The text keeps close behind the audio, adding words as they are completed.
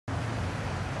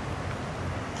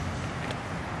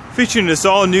Featuring this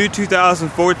all-new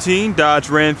 2014 Dodge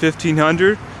Ram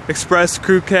 1500 Express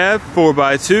Crew Cab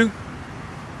 4x2.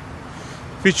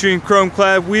 Featuring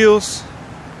chrome-clad wheels,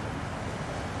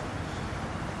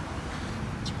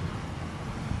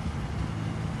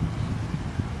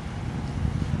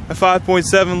 a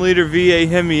 5.7-liter V8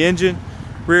 Hemi engine,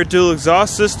 rear dual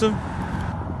exhaust system,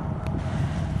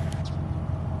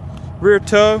 rear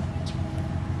tow,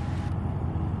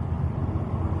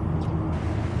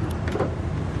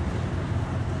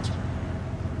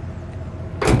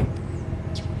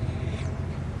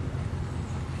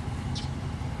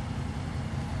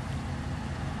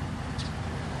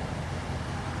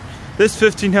 this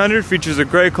 1500 features a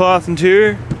gray cloth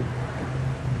interior,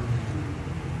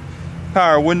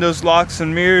 power windows, locks,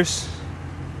 and mirrors,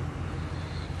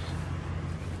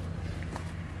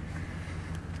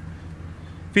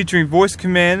 featuring voice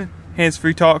command,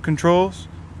 hands-free talk controls,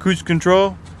 cruise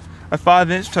control, a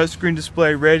 5-inch touchscreen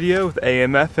display radio with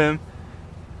AM, FM,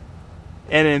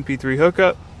 and MP3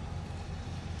 hookup,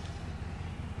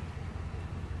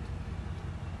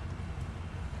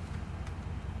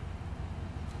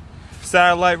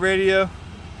 satellite radio,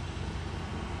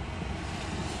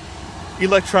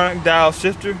 electronic dial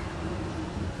shifter,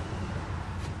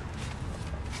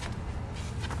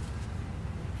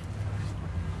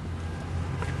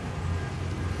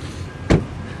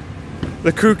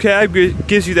 the crew cab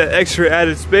gives you that extra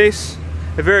added space,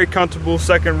 a very comfortable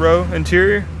second row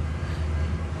interior.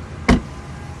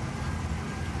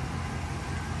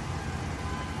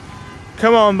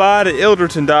 Come on by to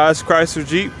Ilderton Dodge Chrysler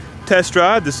Jeep, test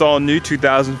drive this all new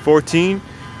 2014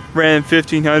 Ram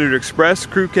 1500 Express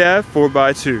Crew Cab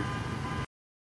 4x2.